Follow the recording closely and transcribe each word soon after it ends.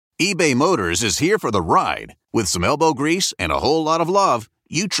eBay Motors is here for the ride. With some elbow grease and a whole lot of love,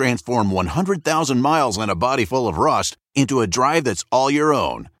 you transform 100,000 miles and a body full of rust into a drive that's all your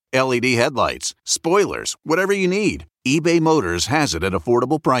own. LED headlights, spoilers, whatever you need, eBay Motors has it at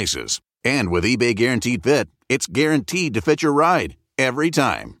affordable prices. And with eBay Guaranteed Fit, it's guaranteed to fit your ride every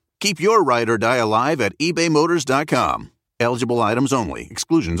time. Keep your ride or die alive at ebaymotors.com. Eligible items only.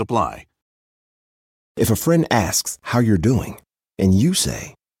 Exclusions apply. If a friend asks how you're doing, and you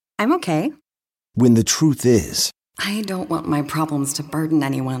say, I'm okay. When the truth is, I don't want my problems to burden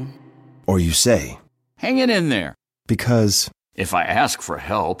anyone. Or you say, hang it in there. Because if I ask for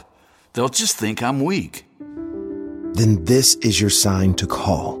help, they'll just think I'm weak. Then this is your sign to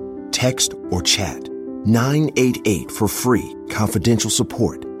call, text, or chat 988 for free, confidential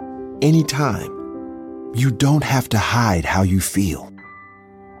support. Anytime. You don't have to hide how you feel.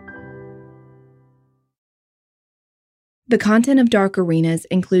 The content of Dark Arenas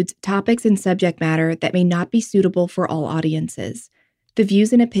includes topics and subject matter that may not be suitable for all audiences. The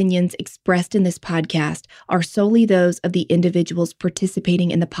views and opinions expressed in this podcast are solely those of the individuals participating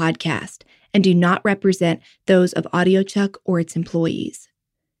in the podcast and do not represent those of AudioChuck or its employees.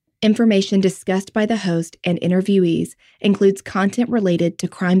 Information discussed by the host and interviewees includes content related to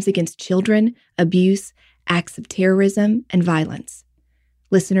crimes against children, abuse, acts of terrorism, and violence.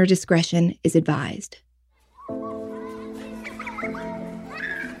 Listener discretion is advised.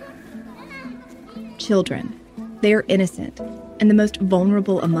 Children. They are innocent and the most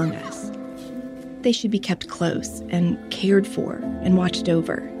vulnerable among us. They should be kept close and cared for and watched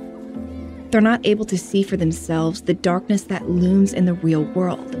over. They're not able to see for themselves the darkness that looms in the real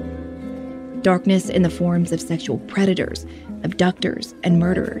world. Darkness in the forms of sexual predators, abductors, and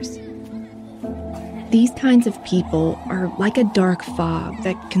murderers. These kinds of people are like a dark fog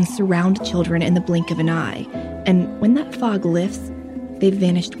that can surround children in the blink of an eye, and when that fog lifts, they've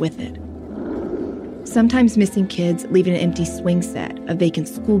vanished with it. Sometimes missing kids leave an empty swing set, a vacant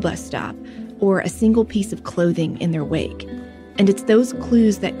school bus stop, or a single piece of clothing in their wake. And it's those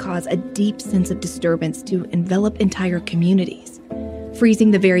clues that cause a deep sense of disturbance to envelop entire communities,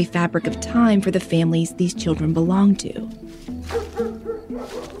 freezing the very fabric of time for the families these children belong to.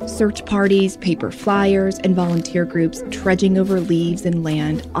 Search parties, paper flyers, and volunteer groups trudging over leaves and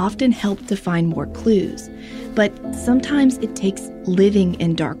land often help to find more clues, but sometimes it takes living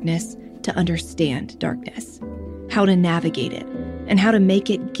in darkness to understand darkness, how to navigate it, and how to make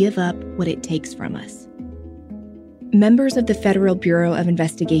it give up what it takes from us. Members of the Federal Bureau of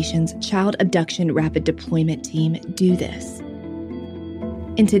Investigation's Child Abduction Rapid Deployment Team do this.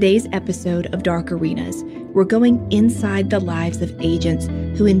 In today's episode of Dark Arenas, we're going inside the lives of agents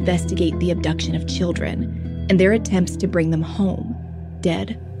who investigate the abduction of children and their attempts to bring them home,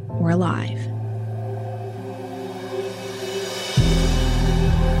 dead or alive.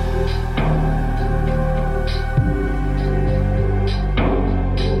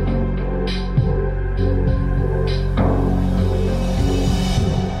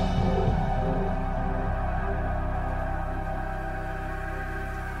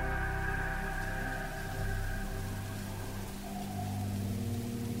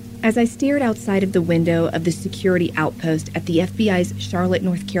 As I stared outside of the window of the security outpost at the FBI's Charlotte,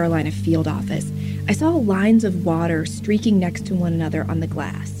 North Carolina field office, I saw lines of water streaking next to one another on the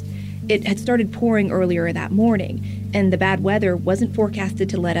glass. It had started pouring earlier that morning, and the bad weather wasn't forecasted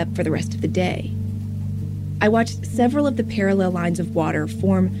to let up for the rest of the day. I watched several of the parallel lines of water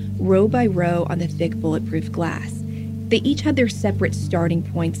form row by row on the thick bulletproof glass. They each had their separate starting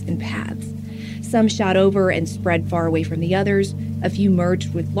points and paths. Some shot over and spread far away from the others, a few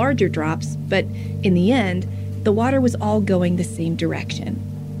merged with larger drops, but in the end, the water was all going the same direction,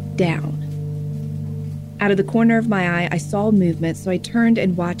 down. Out of the corner of my eye, I saw movement, so I turned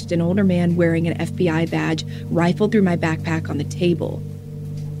and watched an older man wearing an FBI badge rifle through my backpack on the table.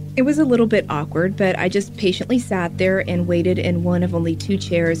 It was a little bit awkward, but I just patiently sat there and waited in one of only 2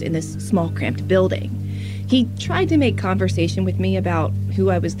 chairs in this small, cramped building. He tried to make conversation with me about who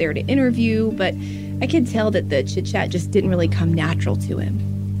I was there to interview, but I could tell that the chit-chat just didn't really come natural to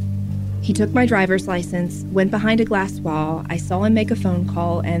him. He took my driver's license, went behind a glass wall, I saw him make a phone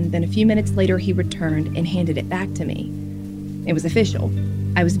call, and then a few minutes later he returned and handed it back to me. It was official.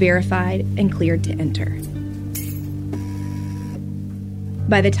 I was verified and cleared to enter.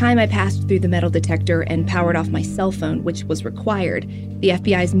 By the time I passed through the metal detector and powered off my cell phone, which was required, the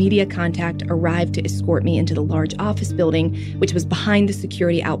FBI's media contact arrived to escort me into the large office building, which was behind the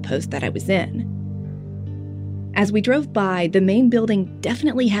security outpost that I was in. As we drove by, the main building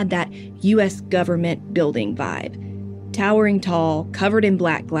definitely had that U.S. government building vibe. Towering tall, covered in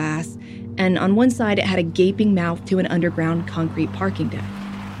black glass, and on one side it had a gaping mouth to an underground concrete parking deck.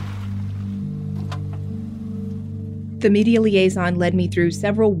 The media liaison led me through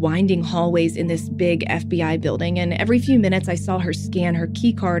several winding hallways in this big FBI building, and every few minutes I saw her scan her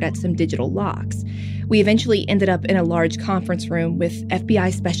key card at some digital locks. We eventually ended up in a large conference room with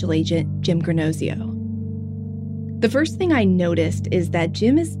FBI Special Agent Jim Granozio. The first thing I noticed is that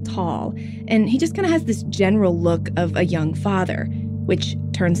Jim is tall, and he just kind of has this general look of a young father, which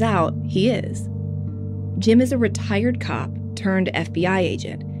turns out he is. Jim is a retired cop turned FBI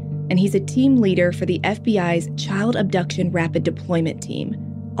agent, and he's a team leader for the FBI's Child Abduction Rapid Deployment Team,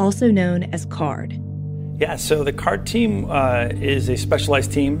 also known as CARD. Yeah, so the CARD team is a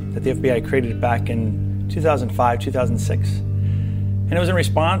specialized team that the FBI created back in 2005, 2006. And it was in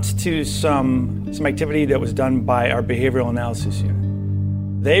response to some activity that was done by our behavioral analysis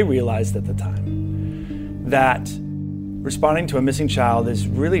unit. They realized at the time that responding to a missing child is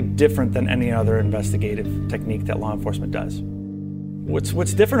really different than any other investigative technique that law enforcement does.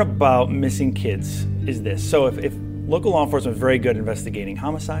 What's different about missing kids is this. So if local law enforcement is very good at investigating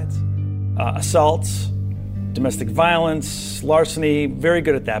homicides, assaults, domestic violence, larceny, very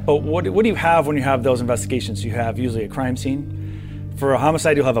good at that. But what do you have when you have those investigations? You have usually a crime scene. For a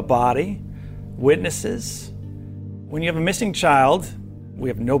homicide, you'll have a body, witnesses. When you have a missing child, we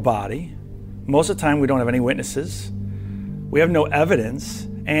have no body. Most of the time, we don't have any witnesses. We have no evidence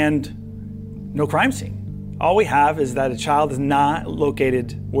and no crime scene. All we have is that a child is not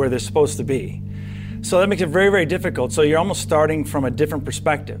located where they're supposed to be. So that makes it very, very difficult. So you're almost starting from a different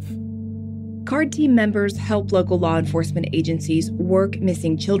perspective. CARD team members help local law enforcement agencies work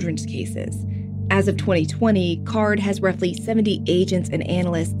missing children's cases. As of 2020, CARD has roughly 70 agents and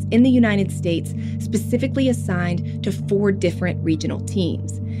analysts in the United States specifically assigned to 4 different regional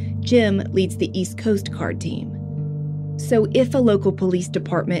teams. Jim leads the East Coast CARD team. So if a local police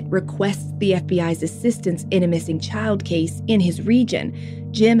department requests the FBI's assistance in a missing child case in his region,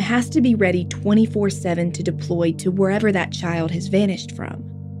 Jim has to be ready 24/7 to deploy to wherever that child has vanished from.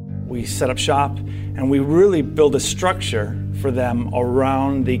 We set up shop and we really build a structure for them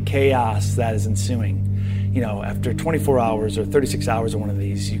around the chaos that is ensuing. You know, after 24 hours or 36 hours of one of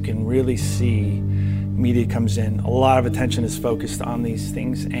these, you can really see media comes in. A lot of attention is focused on these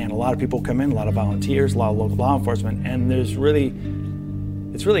things, and a lot of people come in, a lot of volunteers, a lot of local law enforcement, and it's really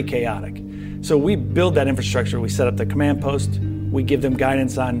chaotic. So we build that infrastructure. We set up the command post. We give them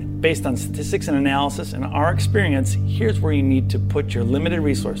guidance based on statistics and analysis and our experience, here's where you need to put your limited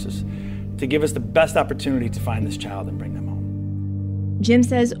resources to give us the best opportunity to find this child and bring them home. Jim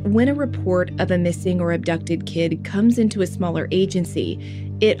says when a report of a missing or abducted kid comes into a smaller agency,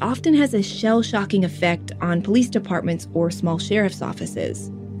 it often has a shell-shocking effect on police departments or small sheriff's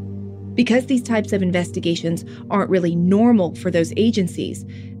offices. Because these types of investigations aren't really normal for those agencies,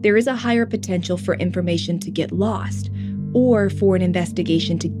 there is a higher potential for information to get lost or for an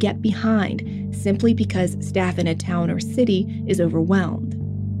investigation to get behind simply because staff in a town or city is overwhelmed.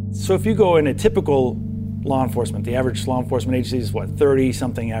 So if you go in a typical law enforcement, the average law enforcement agency is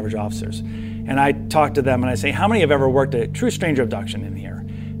 30-something average officers. And I talk to them and I say, how many have ever worked a true stranger abduction in here?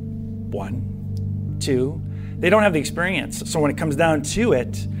 1, 2. They don't have the experience. So when it comes down to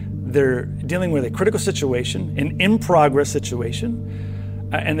it, they're dealing with a critical situation, an in-progress situation,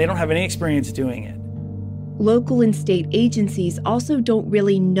 and they don't have any experience doing it. Local and state agencies also don't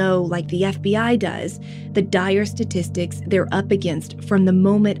really know, like the FBI does, the dire statistics they're up against from the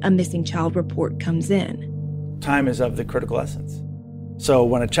moment a missing child report comes in. Time is of the critical essence. So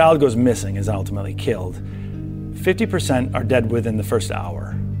when a child goes missing, is ultimately killed, 50% are dead within the first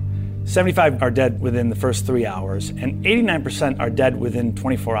hour, 75% are dead within the first 3 hours, and 89% are dead within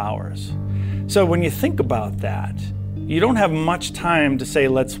 24 hours. So when you think about that, you don't have much time to say,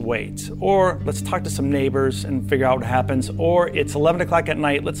 let's wait, or let's talk to some neighbors and figure out what happens, or it's 11 o'clock at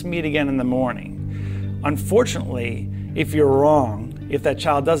night, let's meet again in the morning. Unfortunately, if you're wrong, if that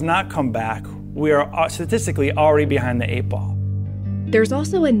child does not come back, we are statistically already behind the 8 ball. There's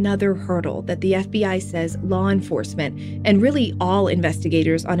also another hurdle that the FBI says law enforcement, and really all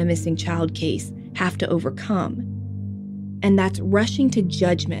investigators on a missing child case, have to overcome. And that's rushing to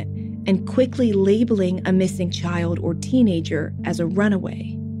judgment and quickly labeling a missing child or teenager as a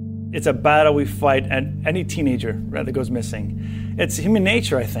runaway. It's a battle we fight at any teenager that goes missing. It's human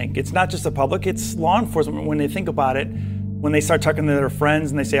nature, I think. It's not just the public, it's law enforcement when they think about it. When they start talking to their friends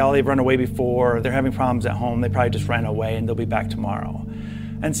and they say, oh, they've run away before, or they're having problems at home, they probably just ran away and they'll be back tomorrow.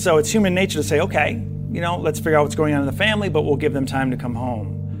 And so it's human nature to say, okay, let's figure out what's going on in the family, but we'll give them time to come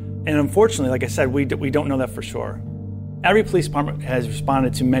home. And unfortunately, like I said, we don't know that for sure. Every police department has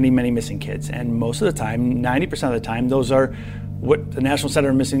responded to many, many missing kids, and most of the time, 90% of the time, those are what the National Center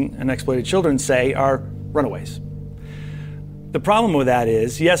of Missing and Exploited Children say are runaways. The problem with that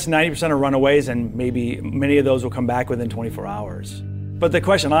is, yes, 90% are runaways, and maybe many of those will come back within 24 hours. But the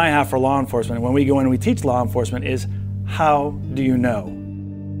question I have for law enforcement, when we go in and we teach law enforcement, is how do you know?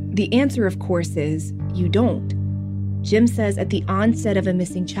 The answer, of course, is you don't. Jim says at the onset of a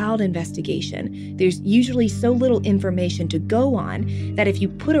missing child investigation, there's usually so little information to go on that if you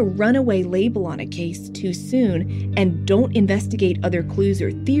put a runaway label on a case too soon and don't investigate other clues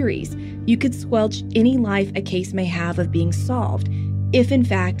or theories, you could squelch any life a case may have of being solved, if in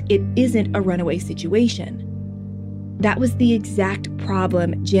fact it isn't a runaway situation. That was the exact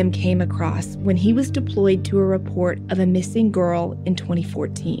problem Jim came across when he was deployed to a report of a missing girl in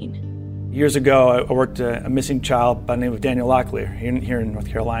 2014. Years ago, I worked a missing child by the name of Danielle Locklear here in North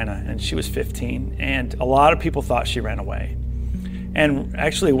Carolina, and she was 15, and a lot of people thought she ran away. And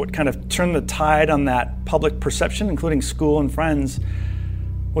actually what kind of turned the tide on that public perception, including school and friends,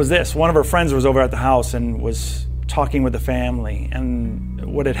 was this. One of her friends was over at the house and was talking with the family,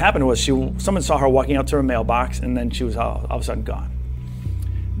 and what had happened was someone saw her walking out to her mailbox, and then she was all of a sudden gone.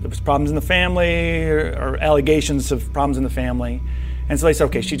 There was problems in the family, or allegations of problems in the family. And so they said,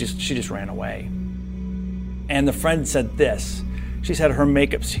 okay, she just ran away. And the friend said this. She said her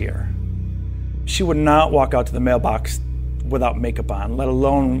makeup's here. She would not walk out to the mailbox without makeup on, let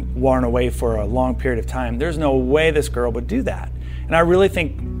alone run away for a long period of time. There's no way this girl would do that. And I really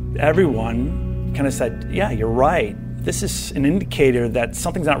think everyone kind of said, yeah, you're right. This is an indicator that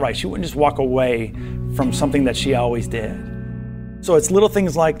something's not right. She wouldn't just walk away from something that she always did. So it's little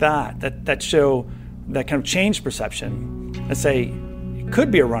things like that show that kind of change perception and say, could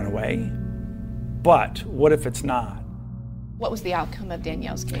be a runaway, but what if it's not? What was the outcome of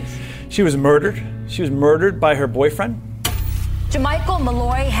Danielle's case? She was murdered. She was murdered by her boyfriend. Jamichael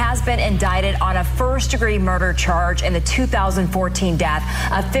Malloy has been indicted on a first-degree murder charge in the 2014 death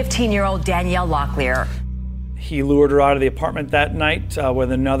of 15-year-old Danielle Locklear. He lured her out of the apartment that night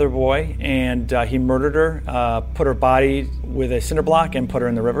with another boy, and he murdered her, put her body with a cinder block and put her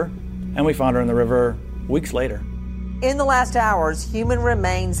in the river. And we found her in the river weeks later. In the last hours, human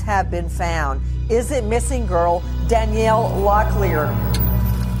remains have been found. Is it missing girl Danielle Locklear?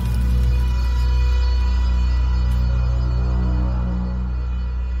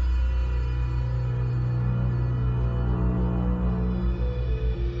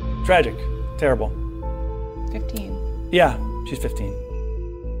 Tragic. Terrible. 15. Yeah, she's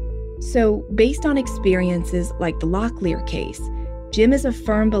 15. So, based on experiences like the Locklear case, Jim is a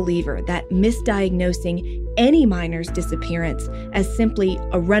firm believer that misdiagnosing any minor's disappearance as simply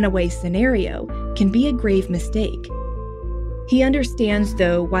a runaway scenario can be a grave mistake. He understands,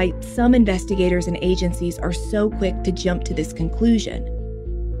 though, why some investigators and agencies are so quick to jump to this conclusion.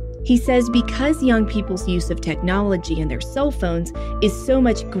 He says because young people's use of technology and their cell phones is so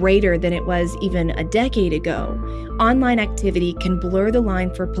much greater than it was even a decade ago, online activity can blur the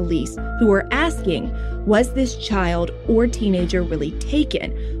line for police who are asking, was this child or teenager really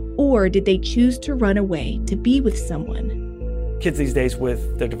taken, or did they choose to run away to be with someone? Kids these days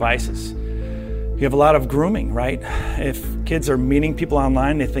with their devices, you have a lot of grooming, right? If kids are meeting people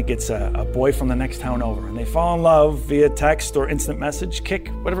online, they think it's a boy from the next town over, and they fall in love via text or instant message, Kik,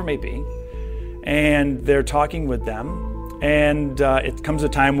 whatever it may be, and they're talking with them, and it comes a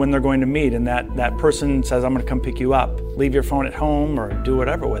time when they're going to meet, and that person says, I'm going to come pick you up, leave your phone at home or do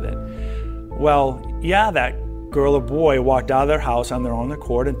whatever with it. Well, yeah, that girl or boy walked out of their house on their own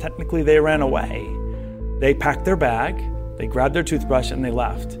accord, and technically they ran away. They packed their bag, they grabbed their toothbrush, and they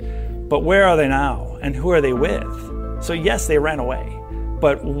left. But where are they now, and who are they with? So yes, they ran away.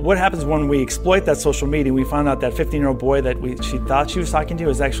 But what happens when we exploit that social media? We found out that 15-year-old boy that she thought she was talking to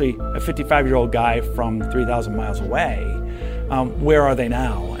is actually a 55-year-old guy from 3,000 miles away. Where are they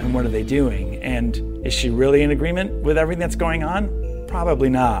now, and what are they doing? And is she really in agreement with everything that's going on? Probably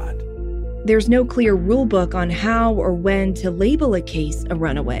not. There's no clear rule book on how or when to label a case a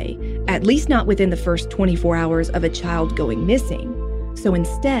runaway, at least not within the first 24 hours of a child going missing. So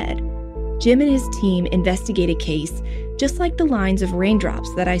instead, Jim and his team investigate a case just like the lines of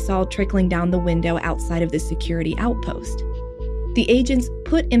raindrops that I saw trickling down the window outside of the security outpost. The agents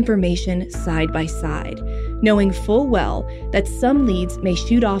put information side by side, knowing full well that some leads may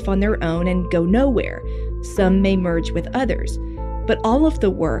shoot off on their own and go nowhere, some may merge with others, but all of the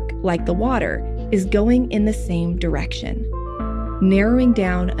work, like the water, is going in the same direction, narrowing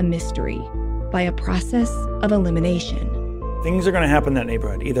down a mystery by a process of elimination. Things are going to happen in that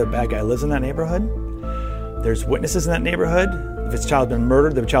neighborhood. Either a bad guy lives in that neighborhood, there's witnesses in that neighborhood. If this child's been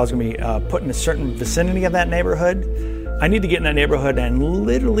murdered, the child's going to be put in a certain vicinity of that neighborhood. I need to get in that neighborhood and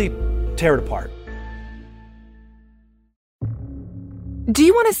literally tear it apart. Do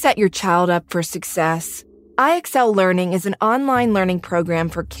you want to set your child up for success? IXL Learning is an online learning program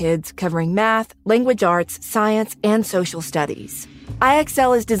for kids covering math, language arts, science, and social studies.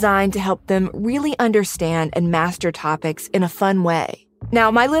 IXL is designed to help them really understand and master topics in a fun way. Now,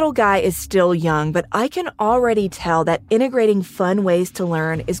 my little guy is still young, but I can already tell that integrating fun ways to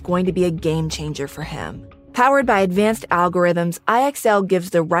learn is going to be a game changer for him. Powered by advanced algorithms, IXL gives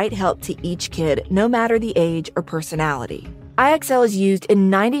the right help to each kid, no matter the age or personality. IXL is used in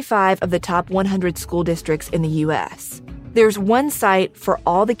 95 of the top 100 school districts in the U.S. There's one site for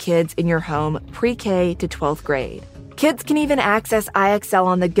all the kids in your home, pre-K to 12th grade. Kids can even access IXL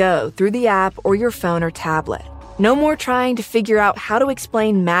on the go through the app or your phone or tablet. No more trying to figure out how to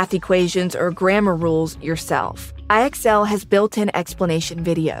explain math equations or grammar rules yourself. IXL has built-in explanation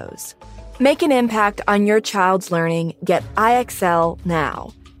videos. Make an impact on your child's learning. Get IXL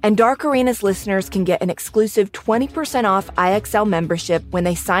now. And Dark Arenas listeners can get an exclusive 20% off IXL membership when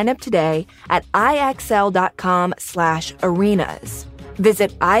they sign up today at IXL.com/arenas.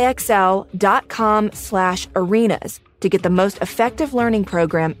 Visit IXL.com/arenas to get the most effective learning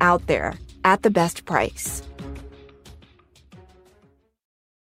program out there at the best price.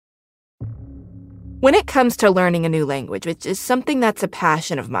 When it comes to learning a new language, which is something that's a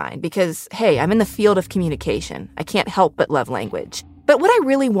passion of mine because, hey, I'm in the field of communication. I can't help but love language. But what I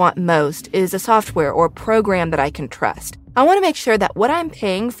really want most is a software or program that I can trust. I want to make sure that what I'm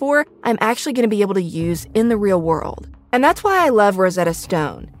paying for, I'm actually going to be able to use in the real world. And that's why I love Rosetta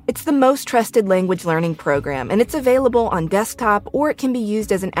Stone. It's the most trusted language learning program, and it's available on desktop or it can be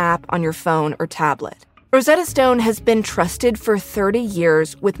used as an app on your phone or tablet. Rosetta Stone has been trusted for 30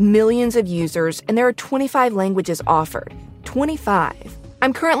 years with millions of users, and there are 25 languages offered. 25.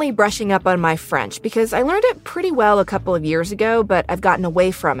 I'm currently brushing up on my French because I learned it pretty well a couple of years ago, but I've gotten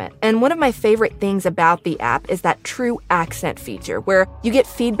away from it. And one of my favorite things about the app is that true accent feature where you get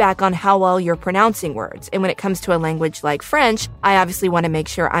feedback on how well you're pronouncing words. And when it comes to a language like French, I obviously want to make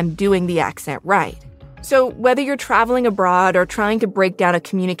sure I'm doing the accent right. So whether you're traveling abroad or trying to break down a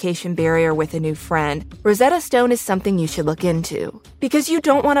communication barrier with a new friend, Rosetta Stone is something you should look into. Because you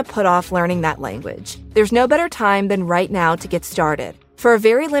don't want to put off learning that language. There's no better time than right now to get started. For a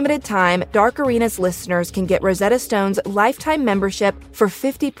very limited time, Dark Arenas listeners can get Rosetta Stone's lifetime membership for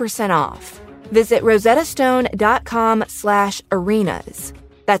 50% off. Visit rosettastone.com/arenas.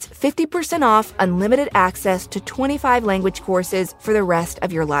 That's 50% off unlimited access to 25 language courses for the rest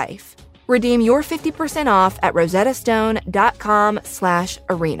of your life. Redeem your 50% off at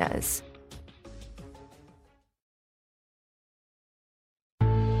rosettastone.com/arenas.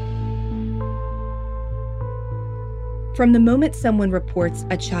 From the moment someone reports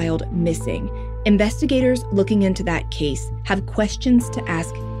a child missing, investigators looking into that case have questions to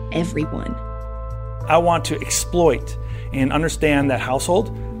ask everyone. I want to exploit and understand that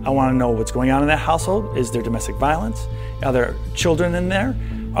household. I want to know what's going on in that household. Is there domestic violence? Are there children in there?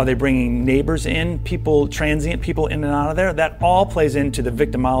 Are they bringing neighbors in, people, transient people in and out of there? That all plays into the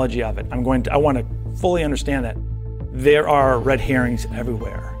victimology of it. I want to fully understand that. There are red herrings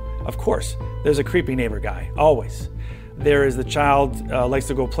everywhere. Of course, there's a creepy neighbor guy, always. There is the child likes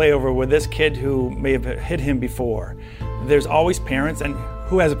to go play over with this kid who may have hit him before. There's always parents, and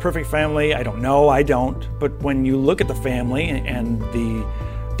who has a perfect family? I don't know, I don't. But when you look at the family and the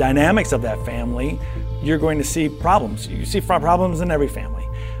dynamics of that family, you're going to see problems. You see problems in every family.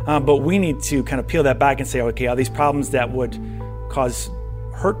 But we need to kind of peel that back and say, okay, are these problems that would cause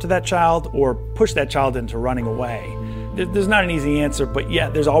hurt to that child or push that child into running away? There's not an easy answer, but yeah,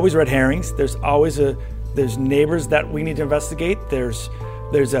 there's always red herrings. There's always there's neighbors that we need to investigate. There's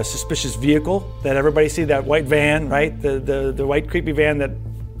a suspicious vehicle that everybody see, that white van, right? The white creepy van that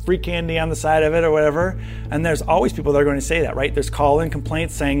free candy on the side of it or whatever. And there's always people that are going to say that, right? There's call-in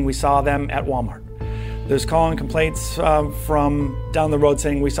complaints saying we saw them at Walmart. There's call-in complaints from down the road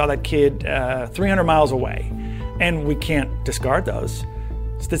saying we saw that kid 300 miles away. And we can't discard those.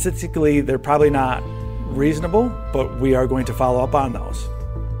 Statistically, they're probably not reasonable, but we are going to follow up on those.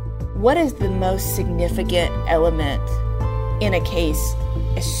 What is the most significant element in a case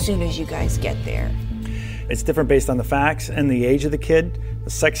as soon as you guys get there? It's different based on the facts and the age of the kid, the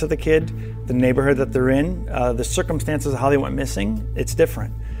sex of the kid, the neighborhood that they're in, the circumstances of how they went missing. It's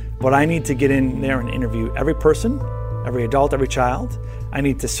different. But I need to get in there and interview every person, every adult, every child. I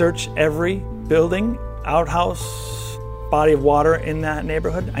need to search every building, outhouse, body of water in that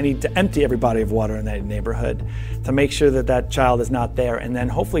neighborhood. I need to empty every body of water in that neighborhood to make sure that that child is not there, and then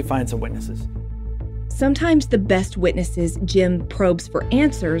hopefully find some witnesses. Sometimes the best witnesses Jim probes for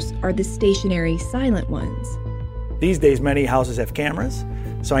answers are the stationary, silent ones. These days, many houses have cameras,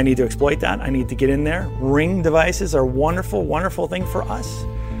 so I need to exploit that. I need to get in there. Ring devices are a wonderful, wonderful thing for us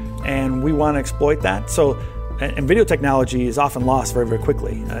and we want to exploit that. So, and video technology is often lost very, very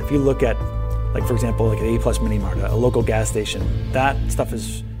quickly. If you look at, like, for example, like an A+ Mini Mart, a local gas station, that stuff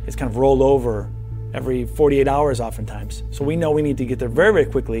is kind of rolled over every 48 hours oftentimes. So we know we need to get there very, very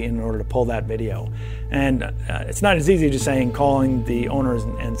quickly in order to pull that video. And it's not as easy as just calling the owners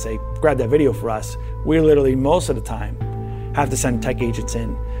and say, grab that video for us. We literally, most of the time, have to send tech agents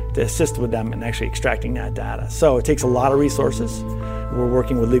in to assist with them in actually extracting that data. So it takes a lot of resources. We're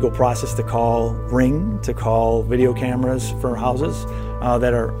working with legal process to call Ring, to call video cameras for houses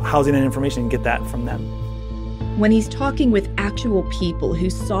that are housing that information and get that from them. When he's talking with actual people who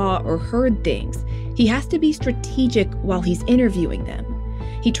saw or heard things, he has to be strategic while he's interviewing them.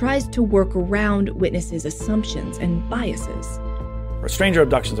 He tries to work around witnesses' assumptions and biases. Stranger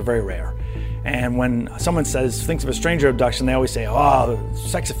abductions are very rare. And when someone thinks of a stranger abduction, they always say, oh,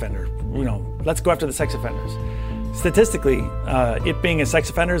 sex offender, let's go after the sex offenders. Statistically, it being a sex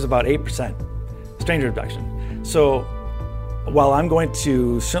offender is about 8% stranger abduction. So while I'm going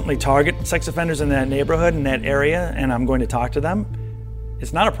to certainly target sex offenders in that neighborhood, in that area, and I'm going to talk to them,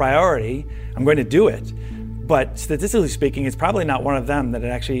 it's not a priority. I'm going to do it. But statistically speaking, it's probably not one of them that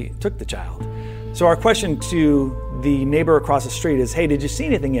actually took the child. So our question to the neighbor across the street is, hey, did you see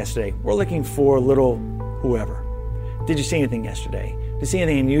anything yesterday? We're looking for little whoever. Did you see anything yesterday? Did you see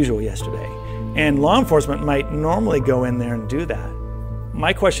anything unusual yesterday? And law enforcement might normally go in there and do that.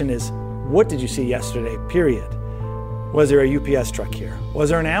 My question is, what did you see yesterday, period? Was there a UPS truck here? Was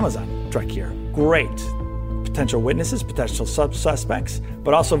there an Amazon truck here? Great. Potential witnesses, potential suspects,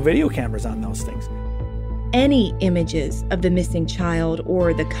 but also video cameras on those things. Any images of the missing child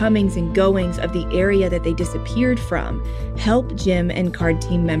or the comings and goings of the area that they disappeared from help Jim and CARD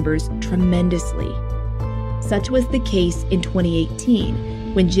team members tremendously. Such was the case in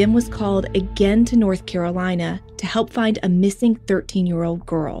 2018, when Jim was called again to North Carolina to help find a missing 13-year-old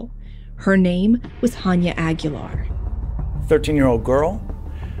girl. Her name was Hanya Aguilar. 13-year-old girl.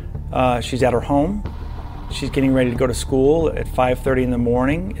 She's at her home. She's getting ready to go to school at 5:30 in the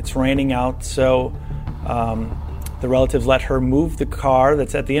morning. It's raining out, so the relatives let her move the car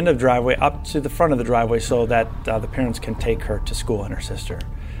that's at the end of the driveway up to the front of the driveway so that the parents can take her to school and her sister.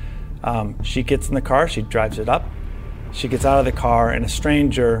 She gets in the car, she drives it up, she gets out of the car, and a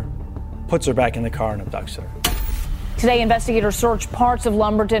stranger puts her back in the car and abducts her. Today, investigators searched parts of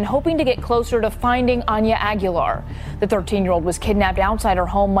Lumberton, hoping to get closer to finding Hanya Aguilar. The 13-year-old was kidnapped outside her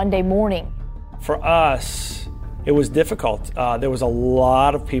home Monday morning. For us, it was difficult. There was a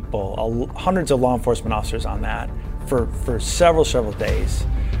lot of people, hundreds of law enforcement officers on that for several days.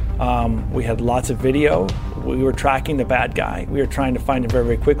 We had lots of video. We were tracking the bad guy. We were trying to find him very,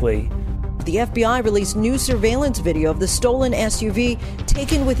 very quickly. The FBI released new surveillance video of the stolen SUV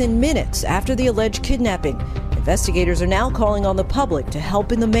taken within minutes after the alleged kidnapping. Investigators are now calling on the public to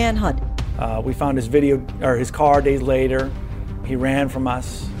help in the manhunt. We found his car days later. He ran from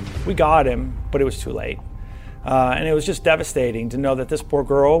us. We got him, but it was too late. And it was just devastating to know that this poor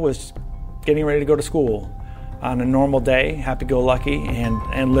girl was getting ready to go to school on a normal day, happy-go-lucky,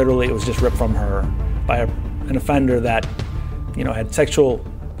 and literally it was just ripped from her by an offender that, had sexual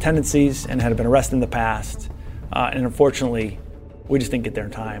tendencies and had been arrested in the past. And unfortunately, we just didn't get there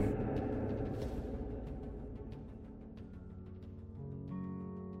in time.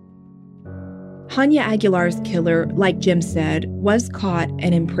 Hanya Aguilar's killer, like Jim said, was caught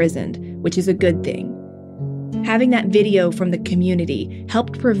and imprisoned, which is a good thing. Having that video from the community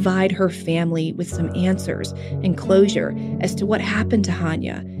helped provide her family with some answers and closure as to what happened to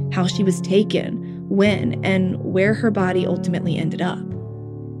Hanya, how she was taken, when, and where her body ultimately ended up.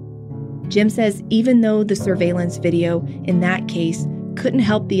 Jim says even though the surveillance video in that case couldn't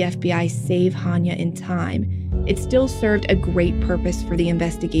help the FBI save Hanya in time, it still served a great purpose for the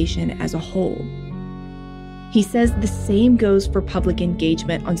investigation as a whole. He says the same goes for public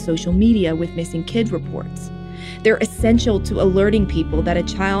engagement on social media with missing kid reports. They're essential to alerting people that a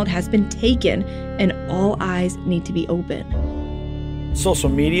child has been taken and all eyes need to be open. Social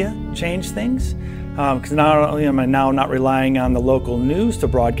media changed things because not only am I now not relying on the local news to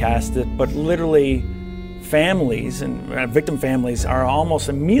broadcast it, but literally families and victim families are almost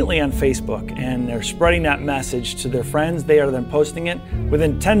immediately on Facebook and they're spreading that message to their friends. They are then posting it.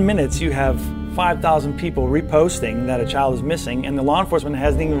 Within 10 minutes, you have 5,000 people reposting that a child is missing, and the law enforcement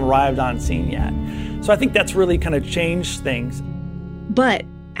hasn't even arrived on scene yet. So I think that's really kind of changed things. But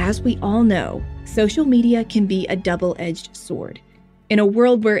as we all know, social media can be a double-edged sword. In a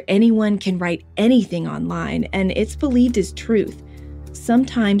world where anyone can write anything online and it's believed as truth,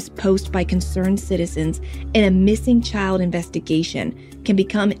 sometimes posts by concerned citizens in a missing child investigation can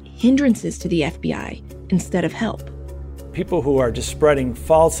become hindrances to the FBI instead of help. people who are just spreading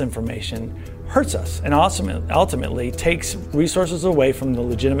false information hurts us and ultimately takes resources away from the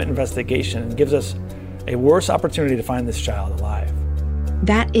legitimate investigation and gives us a worse opportunity to find this child alive.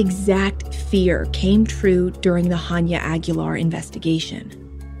 That exact fear came true during the Hanya Aguilar investigation.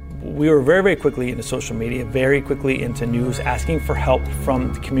 We were very, very quickly into social media, very quickly into news, asking for help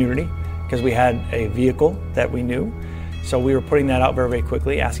from the community because we had a vehicle that we knew. So we were putting that out very, very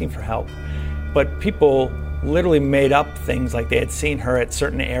quickly, asking for help. But people literally made up things like they had seen her at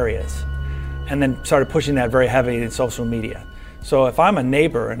certain areas and then started pushing that very heavily in social media. So if I'm a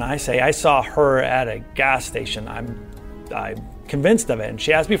neighbor and I say I saw her at a gas station, I'm convinced of it, and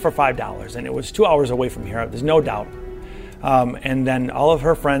she asked me for $5 and it was 2 hours away from here, there's no doubt. And then all of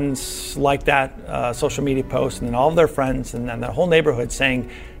her friends liked that social media post, and then all of their friends, and then the whole neighborhood saying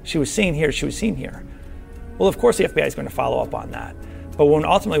she was seen here, she was seen here. Well, of course the FBI is going to follow up on that. But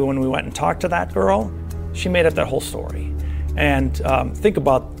ultimately when we went and talked to that girl, she made up that whole story. And think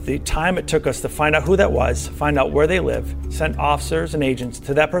about the time it took us to find out who that was, find out where they live, send officers and agents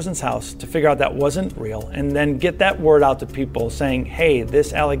to that person's house to figure out that wasn't real, and then get that word out to people saying, hey,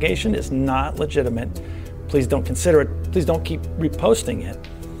 this allegation is not legitimate. Please don't consider it. Please don't keep reposting it.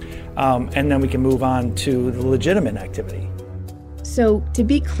 And then we can move on to the legitimate activity. So to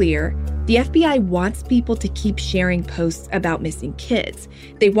be clear, the FBI wants people to keep sharing posts about missing kids.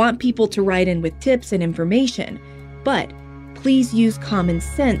 They want people to write in with tips and information. But please use common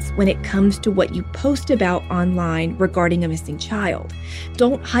sense when it comes to what you post about online regarding a missing child.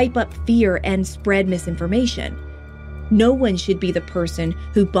 Don't hype up fear and spread misinformation. No one should be the person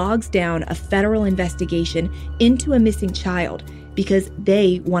who bogs down a federal investigation into a missing child because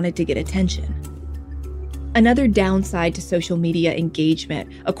they wanted to get attention. Another downside to social media engagement,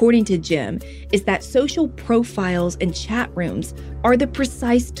 according to Jim, is that social profiles and chat rooms are the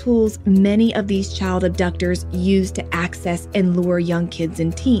precise tools many of these child abductors use to access and lure young kids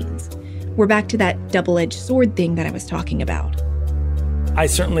and teens. We're back to that double-edged sword thing that I was talking about. I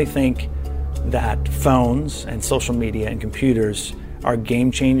certainly think that phones and social media and computers are game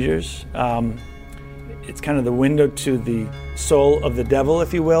changers. It's kind of the window to the soul of the devil,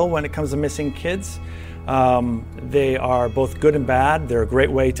 if you will, when it comes to missing kids. They are both good and bad. They're a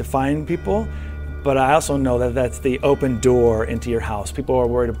great way to find people, but I also know that that's the open door into your house. People are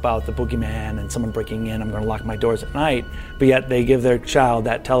worried about the boogeyman and someone breaking in. I'm going to lock my doors at night, but yet they give their child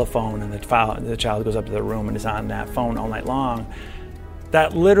that telephone, and the child goes up to their room and is on that phone all night long.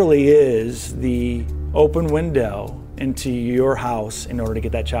 That literally is the open window into your house in order to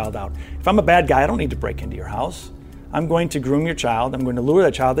get that child out. If I'm a bad guy, I don't need to break into your house. I'm going to groom your child. I'm going to lure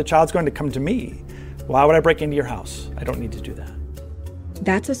that child. The child's going to come to me. Why would I break into your house? I don't need to do that.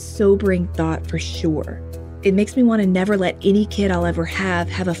 That's a sobering thought for sure. It makes me want to never let any kid I'll ever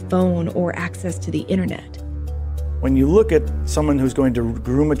have a phone or access to the internet. When you look at someone who's going to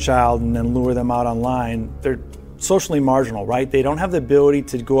groom a child and then lure them out online, they're socially marginal, right? They don't have the ability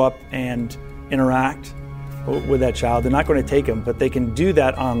to go up and interact with that child. They're not going to take them, but they can do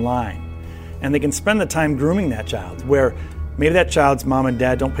that online. And they can spend the time grooming that child, where maybe that child's mom and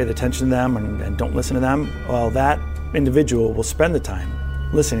dad don't pay attention to them and don't listen to them. Well, that individual will spend the time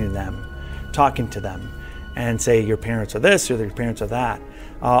listening to them, talking to them, and say your parents are this or your parents are that,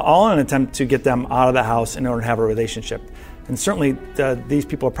 all in an attempt to get them out of the house in order to have a relationship. And certainly these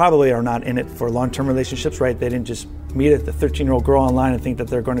people probably are not in it for long-term relationships, right? They didn't just meet the 13-year-old girl online and think that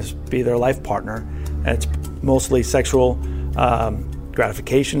they're going to be their life partner. It's mostly sexual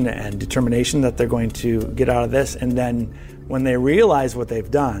gratification and determination that they're going to get out of this. And then when they realize what they've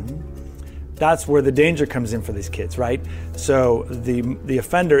done, that's where the danger comes in for these kids, right? So the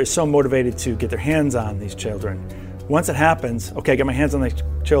offender is so motivated to get their hands on these children. Once it happens, okay, I get my hands on these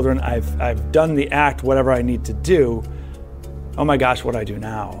children, I've done the act, whatever I need to do. Oh my gosh, what do I do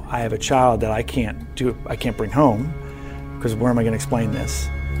now? I have a child that I can't bring home, because where am I going to explain this?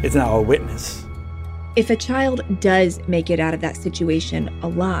 It's now a witness. If a child does make it out of that situation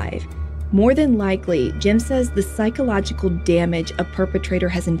alive, more than likely, Jim says the psychological damage a perpetrator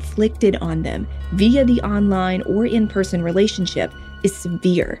has inflicted on them via the online or in-person relationship is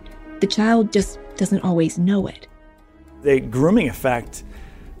severe. The child just doesn't always know it. The grooming effect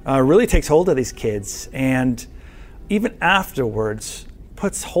really takes hold of these kids, and even afterwards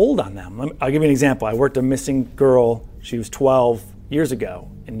puts hold on them. I'll give you an example. I worked a missing girl. She was 12 years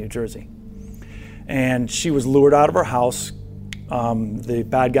ago in New Jersey. And she was lured out of her house. The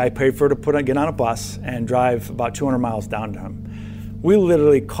bad guy paid for her to get on a bus and drive about 200 miles down to him. We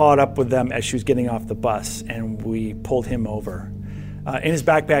literally caught up with them as she was getting off the bus, and we pulled him over. In his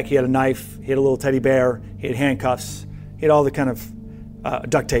backpack, he had a knife, he had a little teddy bear, he had handcuffs, he had all the kind of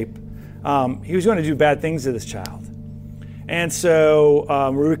duct tape. He was going to do bad things to this child. And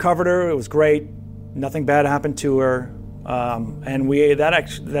so we recovered her. It was great. Nothing bad happened to her. And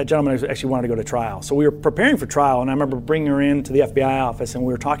that gentleman actually wanted to go to trial. So we were preparing for trial, and I remember bringing her into the FBI office, and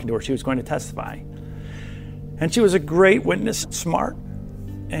we were talking to her. She was going to testify. And she was a great witness, smart,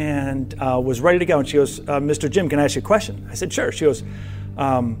 and was ready to go. And she goes, Mr. Jim, can I ask you a question? I said, sure. She goes,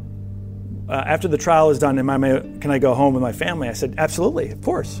 after the trial is done, can I go home with my family? I said, absolutely, of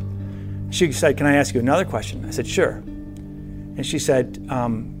course. She said, can I ask you another question? I said, sure. And she said,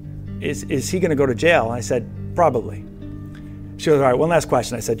 is he going to go to jail? And I said, probably. She goes, all right, one last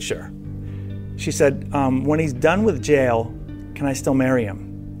question. I said, sure. She said, when he's done with jail, can I still marry him?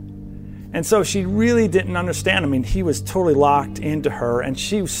 And so she really didn't understand. I mean, he was totally locked into her, and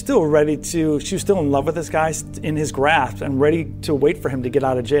she was still she was still in love with this guy, in his grasp, and ready to wait for him to get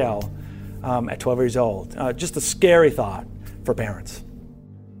out of jail at 12 years old. Just a scary thought for parents.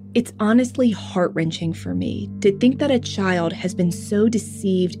 It's honestly heart-wrenching for me to think that a child has been so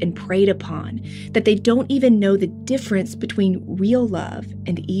deceived and preyed upon that they don't even know the difference between real love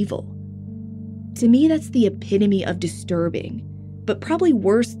and evil. To me, that's the epitome of disturbing, but probably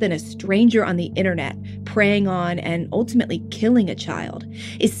worse than a stranger on the internet preying on and ultimately killing a child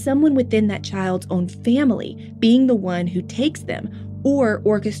is someone within that child's own family being the one who takes them or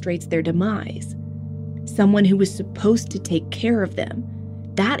orchestrates their demise. Someone who was supposed to take care of them.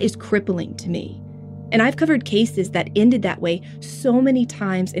 That is crippling to me. And I've covered cases that ended that way so many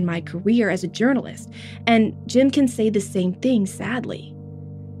times in my career as a journalist, and Jim can say the same thing, sadly.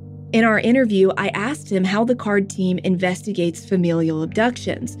 In our interview, I asked him how the CARD team investigates familial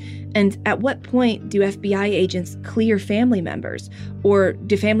abductions, and at what point do FBI agents clear family members, or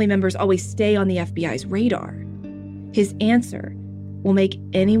do family members always stay on the FBI's radar? His answer will make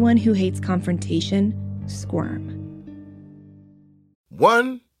anyone who hates confrontation squirm.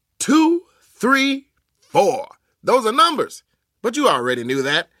 1, 2, 3, 4. Those are numbers. But you already knew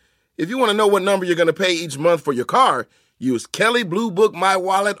that. If you want to know what number you're going to pay each month for your car, use Kelley Blue Book My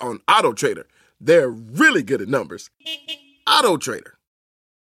Wallet on Auto Trader. They're really good at numbers. Auto Trader.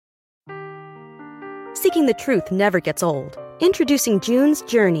 Seeking the truth never gets old. Introducing June's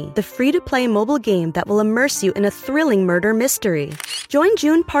Journey, the free-to-play mobile game that will immerse you in a thrilling murder mystery. Join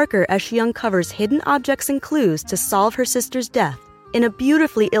June Parker as she uncovers hidden objects and clues to solve her sister's death in a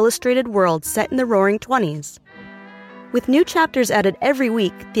beautifully illustrated world set in the Roaring '20s. With new chapters added every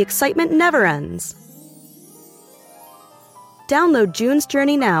week, the excitement never ends. Download June's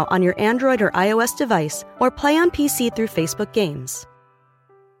Journey now on your Android or iOS device, or play on PC through Facebook Games.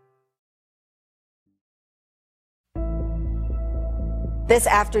 This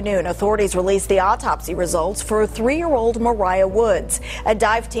afternoon, authorities released the autopsy results for 3-year-old Mariah Woods. A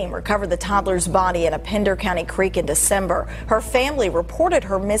dive team recovered the toddler's body in a Pender County creek in December. Her family reported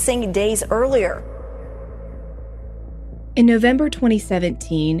her missing days earlier. In November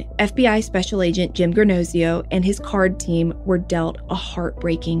 2017, FBI Special Agent Jim Granozio and his CARD team were dealt a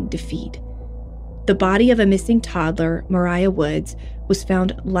heartbreaking defeat. The body of a missing toddler, Mariah Woods, was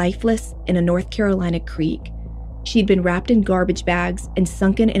found lifeless in a North Carolina creek. She'd been wrapped in garbage bags and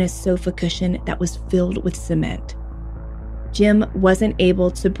sunken in a sofa cushion that was filled with cement. Jim wasn't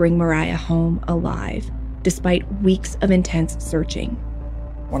able to bring Mariah home alive, despite weeks of intense searching.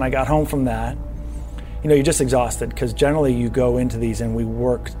 When I got home from that, you're just exhausted, because generally you go into these and we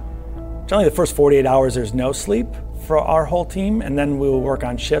work. Generally the first 48 hours there's no sleep for our whole team, and then we will work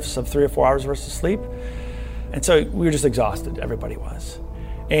on shifts of 3 or 4 hours versus sleep. And so we were just exhausted, everybody was.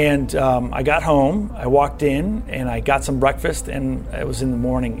 And I got home, I walked in, and I got some breakfast, and it was in the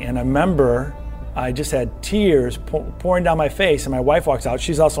morning. And I remember I just had tears pouring down my face, and my wife walks out.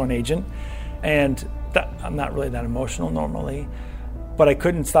 She's also an agent, and I'm not really that emotional normally, but I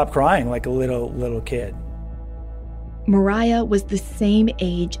couldn't stop crying like a little kid. Mariah was the same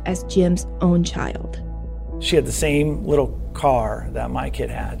age as Jim's own child. She had the same little car that my kid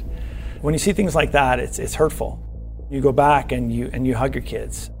had. When you see things like that, it's hurtful. You go back and you hug your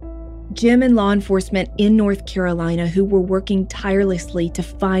kids. Jim and law enforcement in North Carolina, who were working tirelessly to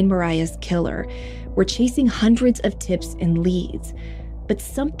find Mariah's killer, were chasing hundreds of tips and leads. But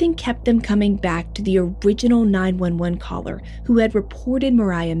something kept them coming back to the original 911 caller who had reported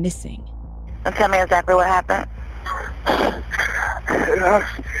Mariah missing. Tell me exactly what happened.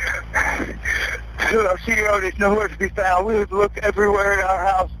 She is nowhere to be found. We would look everywhere in our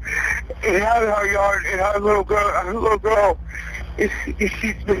house, in our yard, and our little girl,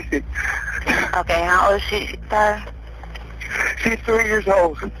 she's missing. Okay, how old is she, sir? She's 3 years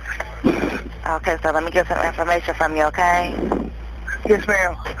old. Okay, so let me get some information from you, okay? Yes,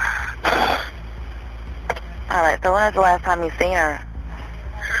 ma'am. All right, so when was the last time you seen her?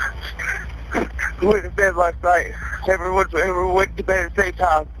 We went to bed last night. Everyone went to bed at the same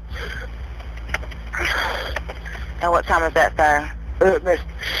time. And what time is that, sir?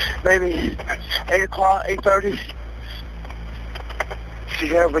 Maybe 8 o'clock, 8:30. She's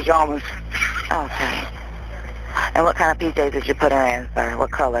in her pajamas. Okay. And what kind of PJs did you put her in, sir?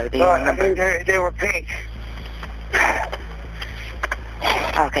 What color? Do you remember? They were pink.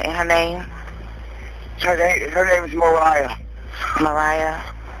 Okay, and her name? Her name is Mariah. Mariah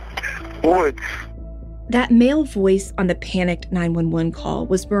Woods. That male voice on the panicked 911 call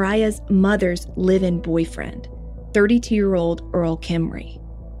was Mariah's mother's live-in boyfriend, 32-year-old Earl Kimry.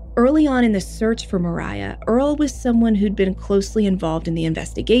 Early on in the search for Mariah, Earl was someone who'd been closely involved in the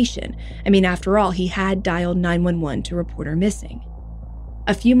investigation. I mean, after all, he had dialed 911 to report her missing.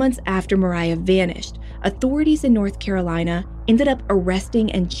 A few months after Mariah vanished, authorities in North Carolina ended up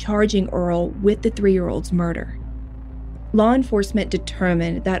arresting and charging Earl with the 3-year-old's murder. Law enforcement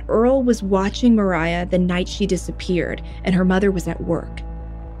determined that Earl was watching Mariah the night she disappeared, and her mother was at work.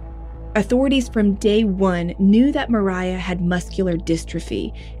 Authorities from day one knew that Mariah had muscular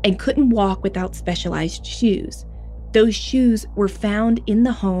dystrophy and couldn't walk without specialized shoes. Those shoes were found in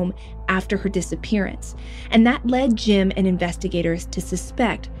the home after her disappearance, and that led Jim and investigators to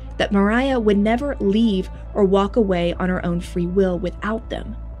suspect that Mariah would never leave or walk away on her own free will without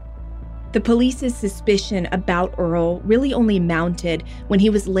them. The police's suspicion about Earl really only mounted when he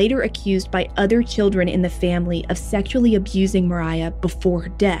was later accused by other children in the family of sexually abusing Mariah before her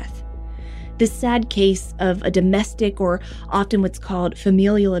death. This sad case of a domestic, or often what's called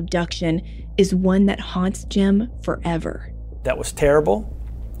familial abduction, is one that haunts Jim forever. That was terrible,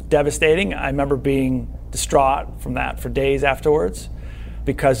 devastating. I remember being distraught from that for days afterwards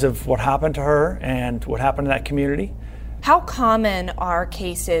because of what happened to her and what happened to that community. How common are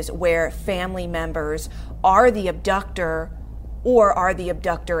cases where family members are the abductor or are the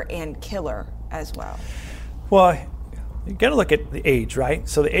abductor and killer as well? Well, you got to look at the age, right?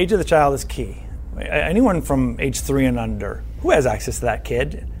 So the age of the child is key. Anyone from age 3 and under who has access to that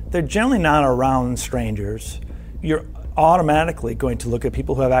kid, they're generally not around strangers. You're automatically going to look at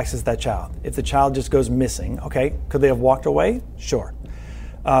people who have access to that child. If the child just goes missing, okay, could they have walked away? Sure.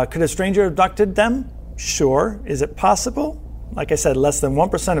 Could a stranger have abducted them? Sure. Is it possible? Like I said, less than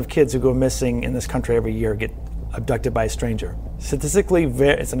 1% of kids who go missing in this country every year get abducted by a stranger. Statistically,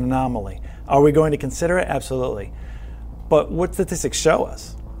 it's an anomaly. Are we going to consider it? Absolutely. But what statistics show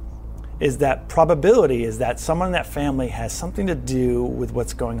us is that probability is that someone in that family has something to do with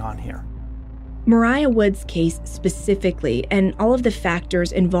what's going on here. Mariah Wood's case specifically, and all of the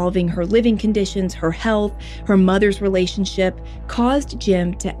factors involving her living conditions, her health, her mother's relationship, caused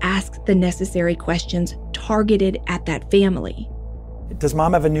Jim to ask the necessary questions targeted at that family. Does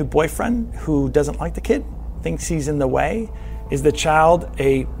mom have a new boyfriend who doesn't like the kid, thinks he's in the way? Is the child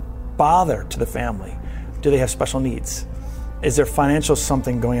a bother to the family? Do they have special needs? Is there financial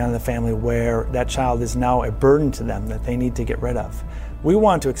something going on in the family where that child is now a burden to them that they need to get rid of? We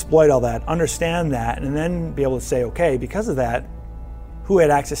want to exploit all that, understand that, and then be able to say, okay, because of that, who had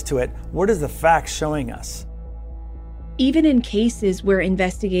access to it? What is the facts showing us? Even in cases where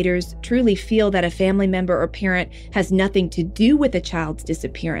investigators truly feel that a family member or parent has nothing to do with a child's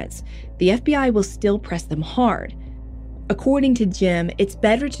disappearance, the FBI will still press them hard. According to Jim, it's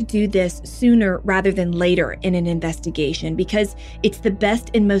better to do this sooner rather than later in an investigation because it's the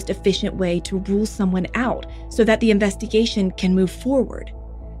best and most efficient way to rule someone out so that the investigation can move forward.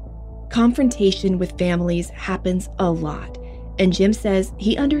 Confrontation with families happens a lot, and Jim says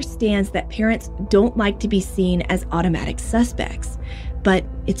he understands that parents don't like to be seen as automatic suspects, but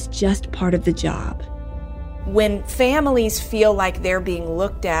it's just part of the job. When families feel like they're being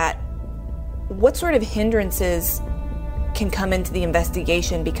looked at, what sort of hindrances can come into the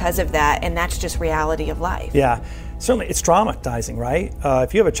investigation because of that, and that's just reality of life? Yeah, certainly it's traumatizing, right?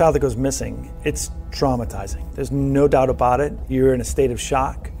 If you have a child that goes missing, it's traumatizing. There's no doubt about it. You're in a state of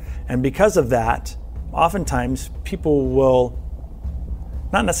shock. And because of that, oftentimes people will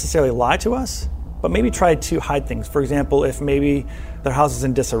not necessarily lie to us, but maybe try to hide things. For example, if maybe their house is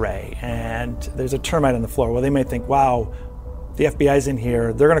in disarray and there's a termite on the floor, well, they might think, wow, the FBI's in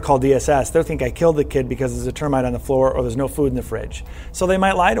here, they're going to call DSS. They'll think I killed the kid because there's a termite on the floor or there's no food in the fridge. So they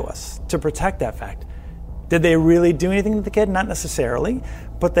might lie to us to protect that fact. Did they really do anything to the kid? Not necessarily,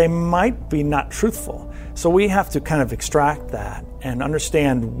 but they might be not truthful. So we have to kind of extract that and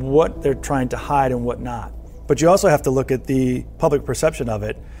understand what they're trying to hide and what not. But you also have to look at the public perception of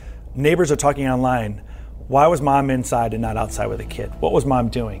it. Neighbors are talking online. Why was mom inside and not outside with a kid? What was mom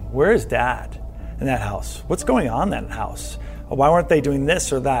doing? Where is dad in that house? What's going on in that house? Why weren't they doing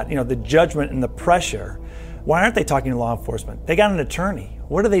this or that? You know, the judgment and the pressure. Why aren't they talking to law enforcement? They got an attorney.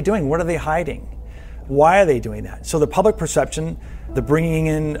 What are they doing? What are they hiding? Why are they doing that? So the public perception, the bringing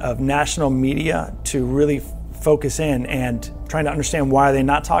in of national media to really focus in and trying to understand why are they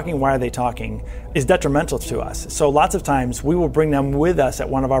not talking, why are they talking, is detrimental to us. So lots of times we will bring them with us at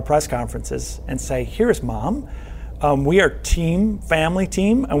one of our press conferences and say, here's mom. We are family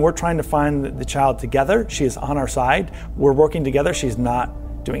team, and we're trying to find the child together. She is on our side. We're working together. She's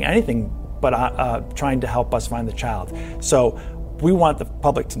not doing anything but trying to help us find the child. So we want the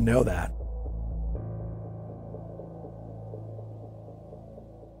public to know that.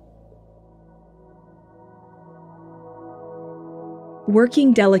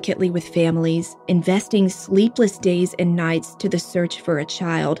 Working delicately with families, investing sleepless days and nights to the search for a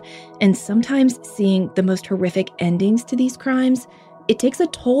child, and sometimes seeing the most horrific endings to these crimes, it takes a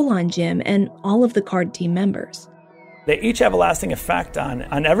toll on Jim and all of the CARD team members. They each have a lasting effect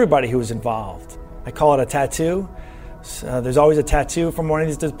on everybody who is involved. I call it a tattoo. There's always a tattoo from one of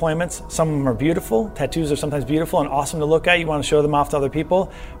these deployments. Some of them are beautiful. Tattoos are sometimes beautiful and awesome to look at. You want to show them off to other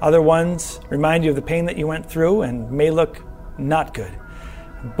people. Other ones remind you of the pain that you went through and may look not good,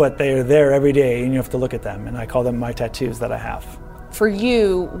 but they are there every day and you have to look at them, and I call them my tattoos that I have. For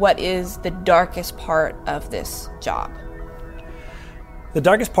you, what is the darkest part of this job? The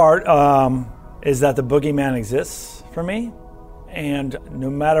darkest part is that the boogeyman exists for me, and no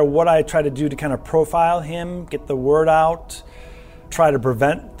matter what I try to do to kind of profile him, get the word out, try to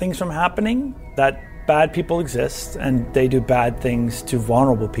prevent things from happening, that bad people exist and they do bad things to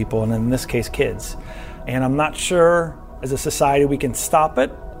vulnerable people, and in this case kids. And I'm not sure as a society we can stop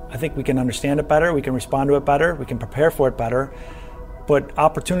it. I think we can understand it better, we can respond to it better, we can prepare for it better, but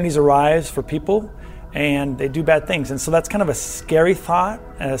opportunities arise for people and they do bad things. And so that's kind of a scary thought,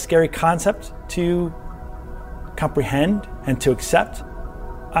 a scary concept to comprehend and to accept.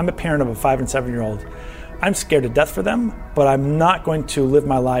 I'm a parent of a 5 and 7-year-old. I'm scared to death for them, but I'm not going to live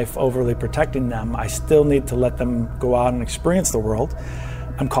my life overly protecting them. I still need to let them go out and experience the world.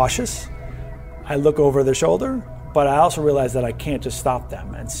 I'm cautious. I look over their shoulder, but I also realize that I can't just stop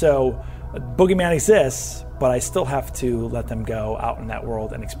them. And so boogeyman exists, but I still have to let them go out in that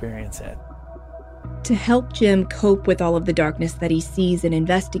world and experience it. To help Jim cope with all of the darkness that he sees and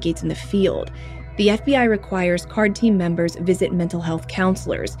investigates in the field, the FBI requires CARD team members visit mental health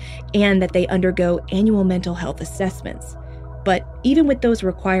counselors and that they undergo annual mental health assessments. But even with those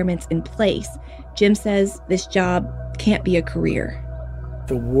requirements in place, Jim says this job can't be a career.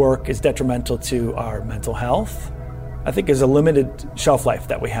 The work is detrimental to our mental health. I think there's a limited shelf life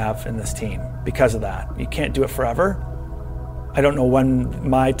that we have in this team because of that. You can't do it forever. I don't know when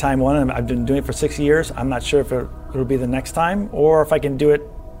my time won. I've been doing it for 6 years. I'm not sure if it'll be the next time or if I can do it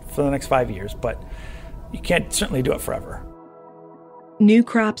for the next 5 years, but you can't certainly do it forever. New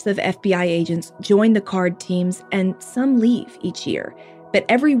crops of FBI agents join the CARD teams and some leave each year, but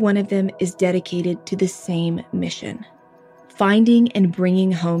every one of them is dedicated to the same mission: finding and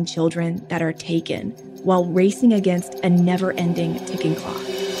bringing home children that are taken while racing against a never-ending ticking clock.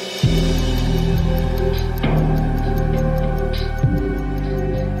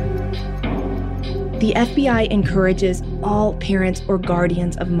 The FBI encourages all parents or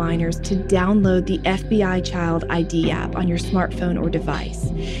guardians of minors to download the FBI Child ID app on your smartphone or device.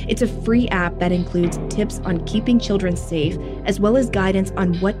 It's a free app that includes tips on keeping children safe, as well as guidance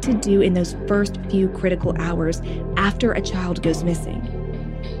on what to do in those first few critical hours after a child goes missing.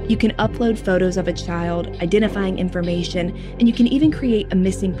 You can upload photos of a child, identifying information, and you can even create a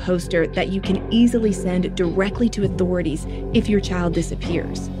missing poster that you can easily send directly to authorities if your child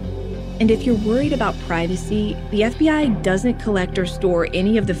disappears. And if you're worried about privacy, the FBI doesn't collect or store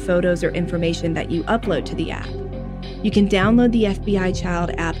any of the photos or information that you upload to the app. You can download the FBI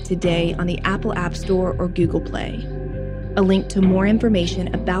Child app today on the Apple App Store or Google Play. A link to more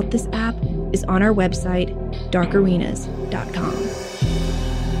information about this app is on our website, darkarenas.com.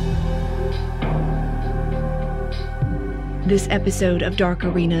 This episode of Dark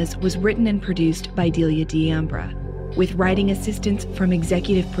Arenas was written and produced by Delia D'Ambra, with writing assistance from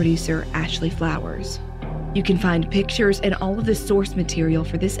executive producer Ashley Flowers. You can find pictures and all of the source material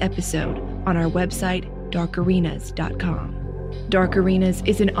for this episode on our website, darkarenas.com. Dark Arenas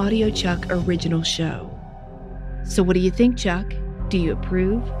is an Audio Chuck original show. So what do you think, Chuck? Do you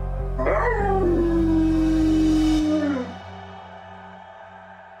approve?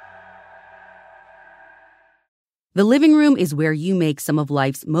 The living room is where you make some of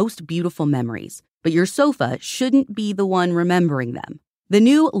life's most beautiful memories, but your sofa shouldn't be the one remembering them. The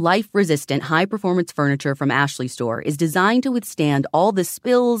new life-resistant high-performance furniture from Ashley Store is designed to withstand all the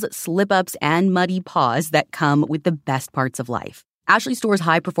spills, slip-ups, and muddy paws that come with the best parts of life. Ashley Store's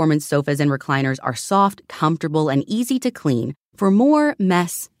high-performance sofas and recliners are soft, comfortable, and easy to clean for more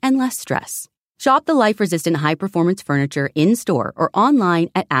mess and less stress. Shop the life-resistant high-performance furniture in-store or online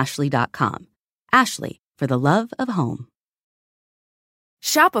at Ashley.com. Ashley, for the love of home.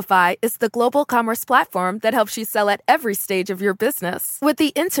 Shopify is the global commerce platform that helps you sell at every stage of your business. With the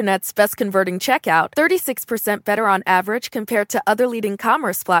internet's best converting checkout, 36% better on average compared to other leading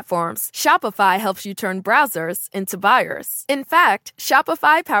commerce platforms, Shopify helps you turn browsers into buyers. In fact,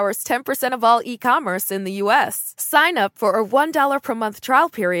 Shopify powers 10% of all e-commerce in the U.S. Sign up for a $1 per month trial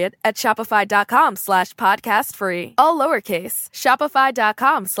period at shopify.com/podcast free. All lowercase,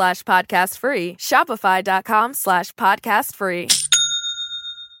 shopify.com/podcast free, shopify.com/podcast free.